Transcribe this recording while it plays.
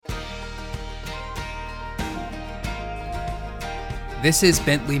This is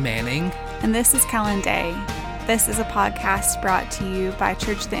Bentley Manning. And this is Kellen Day. This is a podcast brought to you by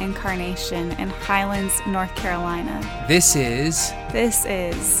Church of the Incarnation in Highlands, North Carolina. This is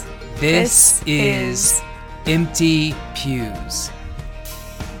Empty Pews.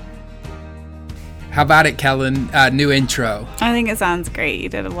 How about it, Kellen? New intro. I think it sounds great. You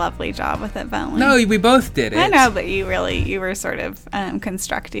did a lovely job with it, Bentley. No, we both did it. I know, but you were sort of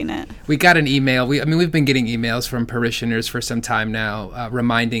constructing it. We got an email. We've been getting emails from parishioners for some time now,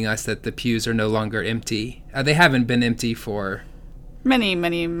 reminding us that the pews are no longer empty. They haven't been empty for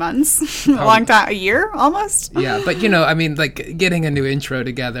many months, a long time, a year almost. Yeah, but getting a new intro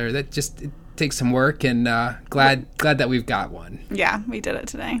together, that just it takes some work, and glad that we've got one. Yeah, we did it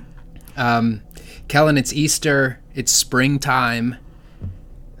today. Kellen, it's Easter. It's springtime.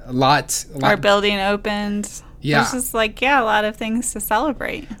 A lot. Our building opened. Yeah. There's just a lot of things to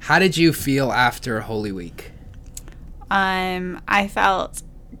celebrate. How did you feel after Holy Week? I felt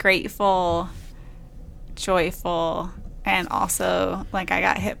grateful, joyful, and also like I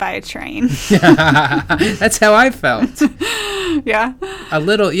got hit by a train. That's how I felt. Yeah. A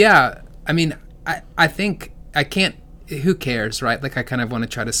little, yeah. I think I can't. Who cares, right? I kind of want to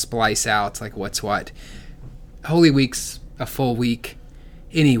try to splice out what's what. Holy Week's a full week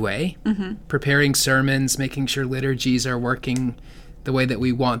anyway. Mm-hmm. Preparing sermons, making sure liturgies are working the way that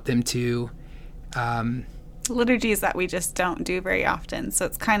we want them to. Liturgies that we just don't do very often. So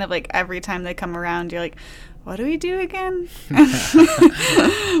it's kind of like every time they come around, you're like, what do we do again?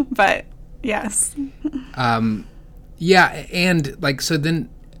 But yes. Yeah, and so then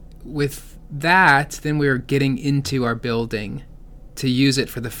with that, then we were getting into our building to use it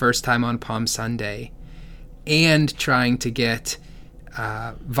for the first time on Palm Sunday, and trying to get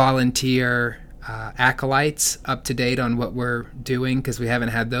volunteer acolytes up to date on what we're doing, because we haven't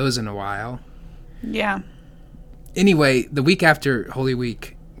had those in a while. Yeah. Anyway, the week after Holy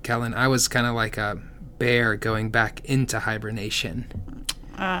Week, Kellen, I was kind of like a bear going back into hibernation.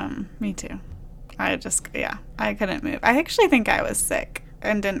 Me too. I couldn't move. I actually think I was sick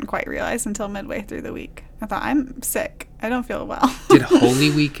and didn't quite realize until midway through the week. I thought, I'm sick. I don't feel well. Did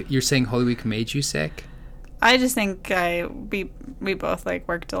Holy Week, you're saying Holy Week made you sick? I just think we both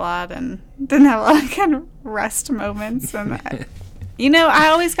worked a lot and didn't have a lot of kind of rest moments. And I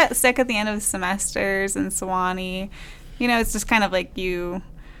always got sick at the end of the semesters in Sewanee. It's just kind of like you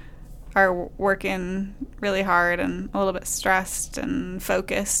are working really hard and a little bit stressed and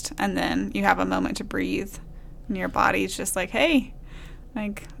focused, and then you have a moment to breathe, and your body's just like, hey,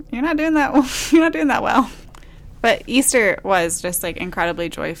 you're not doing that well. You're not doing that well. But Easter was just incredibly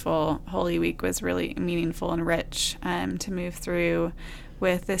joyful. Holy Week was really meaningful and rich to move through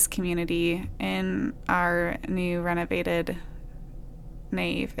with this community in our new renovated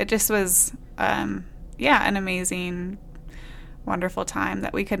nave. It just was, an amazing, wonderful time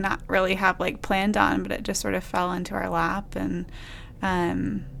that we could not really have planned on, but it just sort of fell into our lap. And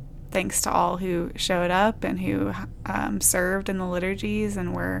thanks to all who showed up and who served in the liturgies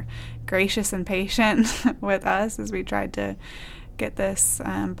and were gracious and patient with us as we tried to get this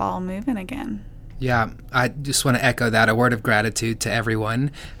ball moving again. Yeah, I just want to echo that. A word of gratitude to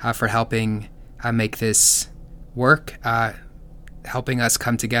everyone for helping make this work, helping us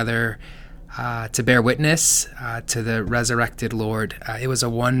come together to bear witness to the resurrected Lord. It was a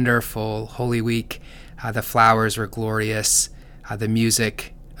wonderful Holy Week. The flowers were glorious. The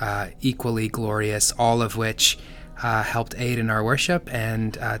music equally glorious, all of which helped aid in our worship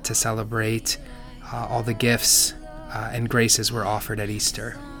and to celebrate all the gifts and graces were offered at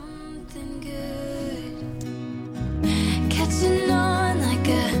Easter. Catching on like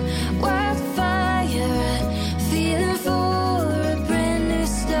a wildfire, feeling for a brand new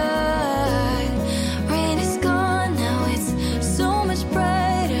start. Rain is gone, now it's so much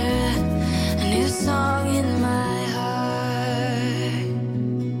brighter, a new song in my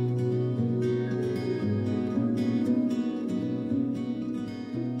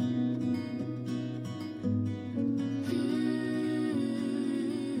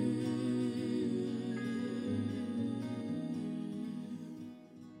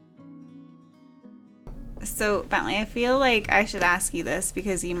So, Bentley, I feel like I should ask you this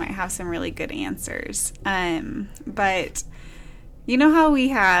because you might have some really good answers. But you know how we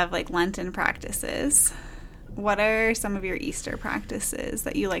have Lenten practices? What are some of your Easter practices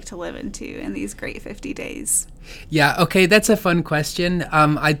that you like to live into in these great 50 days? Yeah, okay, that's a fun question.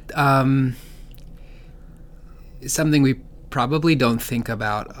 Something we probably don't think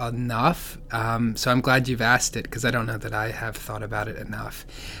about enough. So I'm glad you've asked it because I don't know that I have thought about it enough.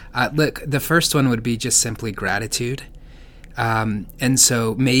 Look, the first one would be just simply gratitude. And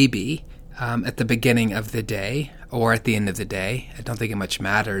so maybe at the beginning of the day, or at the end of the day. I don't think it much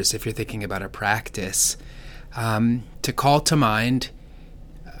matters if you're thinking about a practice. To call to mind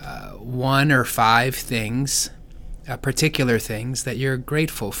 1 or 5 things, particular things that you're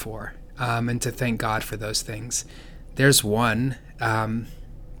grateful for, and to thank God for those things. There's one. Do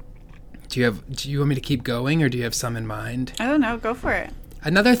you want me to keep going, or do you have some in mind? I don't know. Go for it.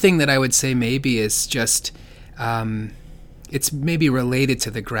 Another thing that I would say maybe is just, it's maybe related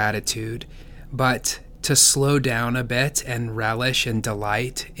to the gratitude, but to slow down a bit and relish and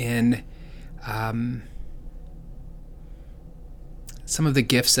delight in some of the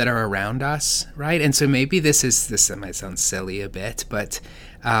gifts that are around us, right? And so maybe this might sound silly a bit, but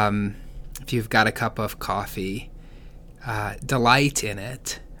if you've got a cup of coffee, delight in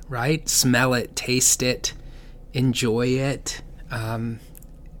it, right? Smell it, taste it, enjoy it.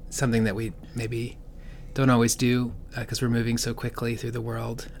 Something that we maybe don't always do because we're moving so quickly through the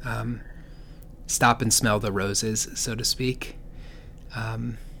world. Stop and smell the roses, so to speak.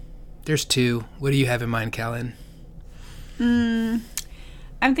 There's 2. What do you have in mind, Kellen?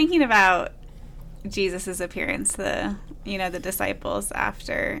 I'm thinking about Jesus' appearance to the disciples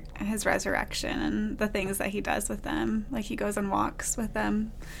after his resurrection and the things that he does with them. Like he goes on walks with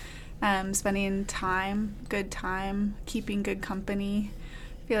them, spending good time, keeping good company.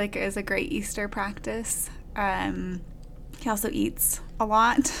 I feel like it is a great Easter practice. He also eats a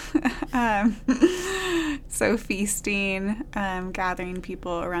lot. So feasting, gathering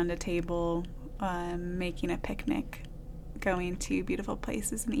people around a table, making a picnic, going to beautiful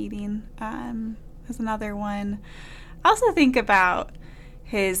places and eating is another one. I also think about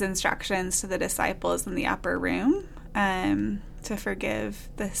his instructions to the disciples in the upper room to forgive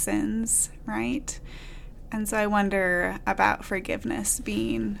the sins, right? And so I wonder about forgiveness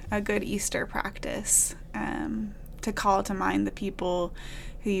being a good Easter practice, to call to mind the people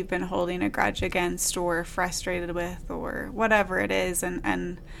who you've been holding a grudge against or frustrated with or whatever it is,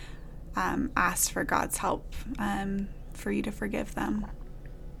 and ask for God's help for you to forgive them.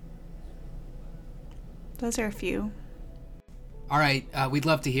 Those are a few. All right, we'd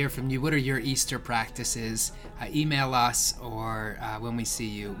love to hear from you. What are your Easter practices? Email us, or when we see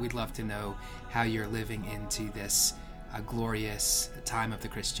you, we'd love to know how you're living into this glorious time of the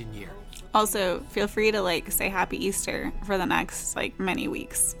Christian year. Also, feel free to say Happy Easter for the next many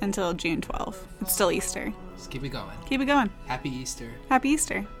weeks until June 12th. It's still Easter. Just keep it going. Keep it going. Happy Easter. Happy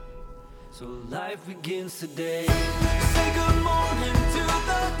Easter. So life begins today. Say good morning to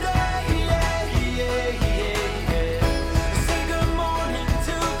the day. Yeah, yeah, yeah, yeah. Say good morning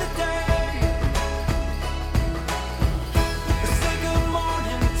to the day. Say good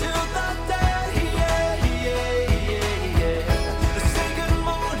morning to the day. Yeah, yeah, yeah, yeah. Say good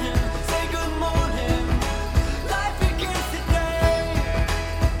morning. Say good morning. Life begins today.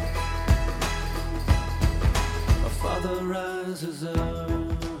 Our Father rises up.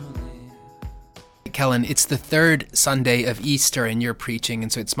 Kellen, it's the 3rd Sunday of Easter and you're preaching,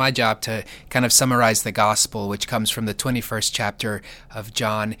 and so it's my job to kind of summarize the gospel, which comes from the 21st chapter of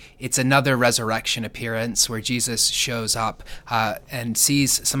John. It's another resurrection appearance where Jesus shows up and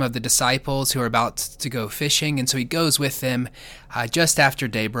sees some of the disciples who are about to go fishing, and so he goes with them just after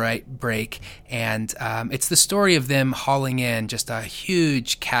daybreak, and it's the story of them hauling in just a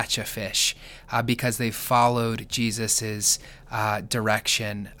huge catch of fish because they followed Jesus's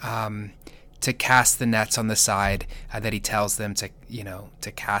direction. To cast the nets on the side that he tells them to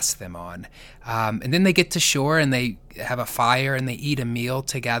cast them on. And then they get to shore and they have a fire and they eat a meal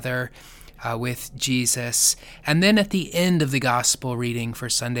together with Jesus. And then at the end of the gospel reading for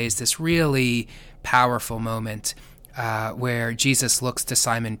Sundays, this really powerful moment where Jesus looks to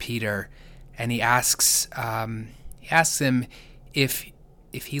Simon Peter and he asks him if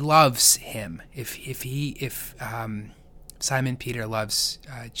he loves him, if Simon Peter loves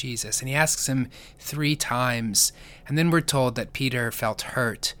Jesus, and he asks him 3 times, and then we're told that Peter felt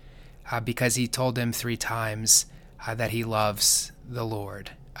hurt because he told him 3 times that he loves the Lord.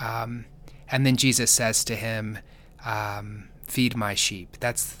 And then Jesus says to him, feed my sheep.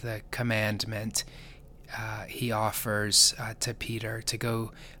 That's the commandment he offers to Peter, to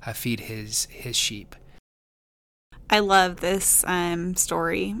go feed his sheep. I love this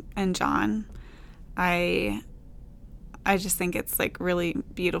story in John. I just think it's really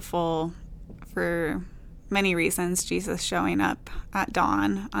beautiful for many reasons. Jesus showing up at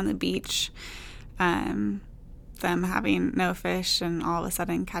dawn on the beach, them having no fish and all of a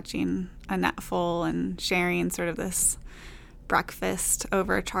sudden catching a net full and sharing sort of this breakfast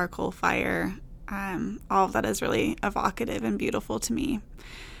over a charcoal fire. All of that is really evocative and beautiful to me.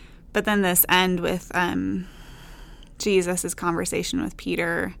 But then this end with Jesus' conversation with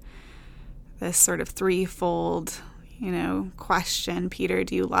Peter, this sort of threefold, question, Peter,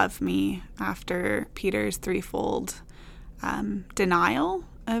 do you love me? After Peter's threefold denial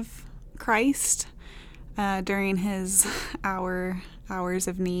of Christ during his hours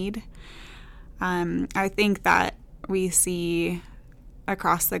of need. I think that we see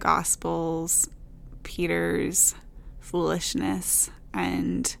across the Gospels Peter's foolishness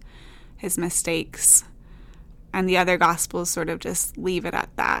and his mistakes, and the other Gospels sort of just leave it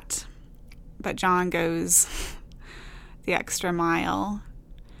at that. But John goes the extra mile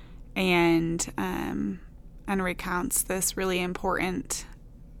and recounts this really important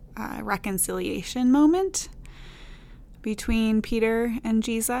reconciliation moment between Peter and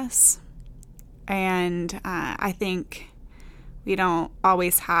Jesus. And I think we don't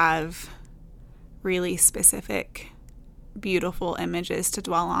always have really specific, beautiful images to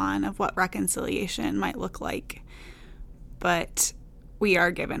dwell on of what reconciliation might look like. But we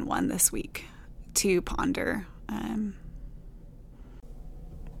are given one this week to ponder.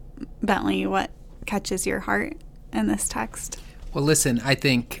 Bentley, what catches your heart in this text? Well, listen, I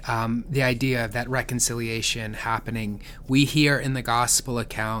think the idea of that reconciliation happening, we hear in the gospel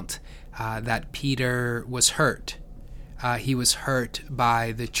account that Peter was hurt. He was hurt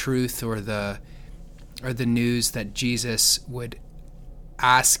by the truth or the news that Jesus would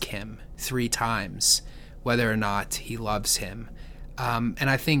ask him 3 times whether or not he loves him. And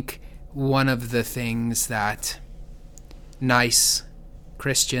I think one of the things that nice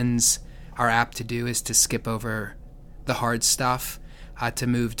Christians are apt to do is to skip over the hard stuff, to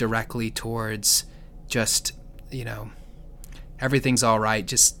move directly towards just, everything's all right,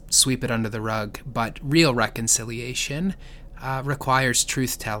 just sweep it under the rug. But real reconciliation requires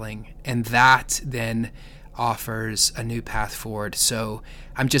truth-telling, and that then offers a new path forward. So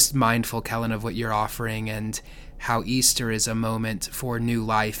I'm just mindful, Kellen, of what you're offering and how Easter is a moment for new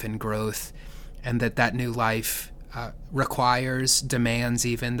life and growth, and that new life demands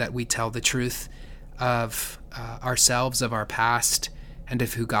even that we tell the truth of ourselves, of our past, and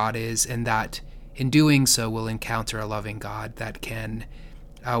of who God is, and that in doing so we'll encounter a loving God that can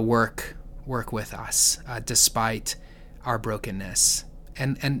work with us despite our brokenness,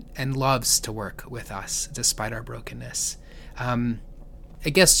 and loves to work with us despite our brokenness. I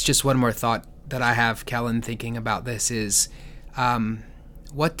guess just one more thought that I have, Kellen, thinking about this is,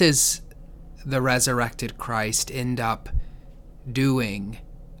 what does the resurrected Christ end up doing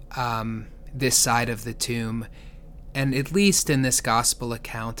this side of the tomb? And at least in this gospel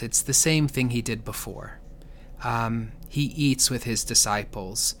account, it's the same thing he did before. He eats with his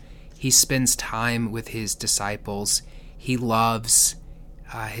disciples. He spends time with his disciples. He loves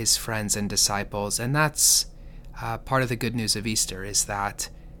his friends and disciples. And that's part of the good news of Easter, is that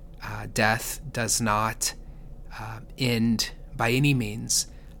death does not end by any means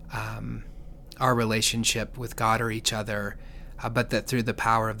our relationship with God or each other, but that through the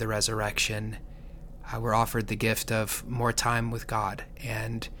power of the resurrection, we're offered the gift of more time with God,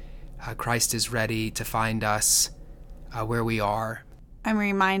 and Christ is ready to find us where we are. I'm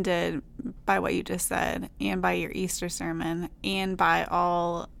reminded by what you just said, and by your Easter sermon, and by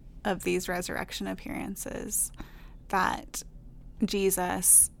all of these resurrection appearances, that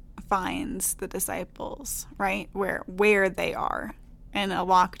Jesus finds the disciples, right, where they are, in a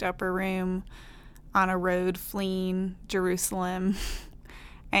locked upper room, on a road fleeing Jerusalem,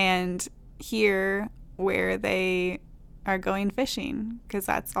 and here where they are going fishing, because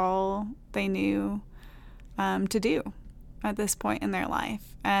that's all they knew to do at this point in their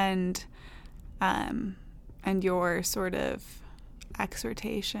life. And your sort of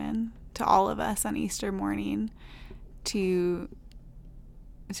exhortation to all of us on Easter morning to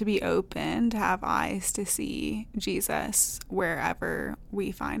be open, to have eyes to see Jesus wherever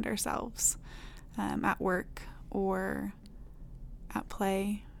we find ourselves, at work or at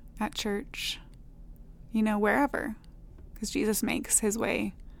play, at church, wherever, because Jesus makes his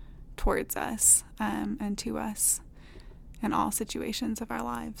way towards us and to us in all situations of our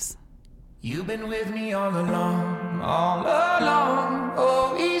lives. You've been with me all along,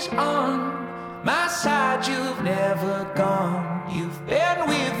 always on my side. You've never gone, you've been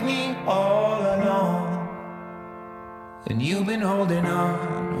with me all along, and you've been holding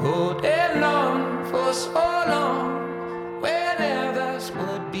on for so long. When others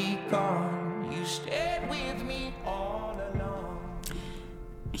would be gone, you stayed with me all along.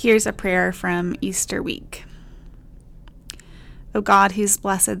 Here's a prayer from Easter week. O God, whose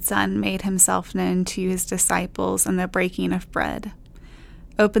blessed Son made himself known to his disciples in the breaking of bread,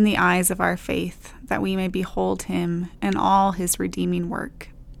 open the eyes of our faith, that we may behold him in all his redeeming work,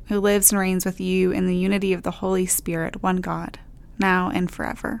 who lives and reigns with you in the unity of the Holy Spirit, one God, now and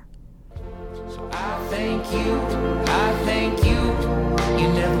forever. thank you, I thank you. You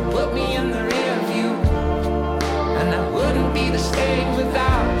never put me in the rear view, and I wouldn't be the same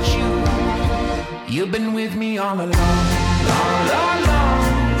without you. You've been with me all along, all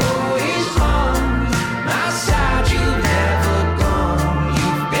along, always on my side. You've never gone.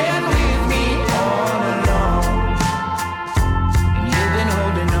 You've been with me all along, and you've been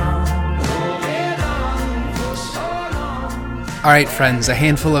holding on for so long. All right, friends, a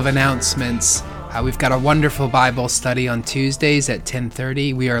handful of announcements. We've got a wonderful Bible study on Tuesdays at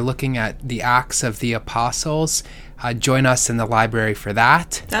 10:30. We are looking at the Acts of the Apostles. Join us in the library for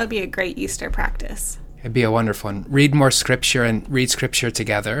that. That would be a great Easter practice. It'd be a wonderful one. Read more scripture and read scripture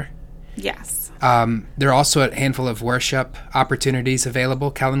together. Yes. There are also a handful of worship opportunities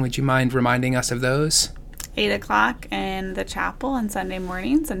available. Kellen, would you mind reminding us of those? 8 o'clock in the chapel on Sunday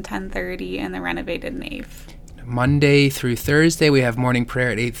mornings and 10:30 in the renovated nave. Monday through Thursday, we have morning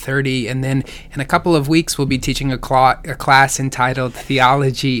prayer at 8:30, and then in a couple of weeks, we'll be teaching a class entitled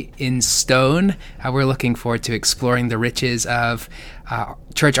Theology in Stone. We're looking forward to exploring the riches of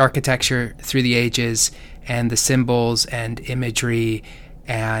church architecture through the ages and the symbols and imagery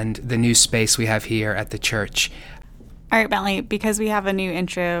and the new space we have here at the church. All right, Bentley, because we have a new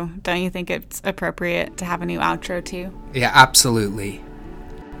intro, don't you think it's appropriate to have a new outro too? Yeah, absolutely.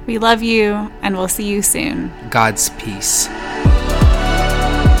 We love you, and we'll see you soon. God's peace.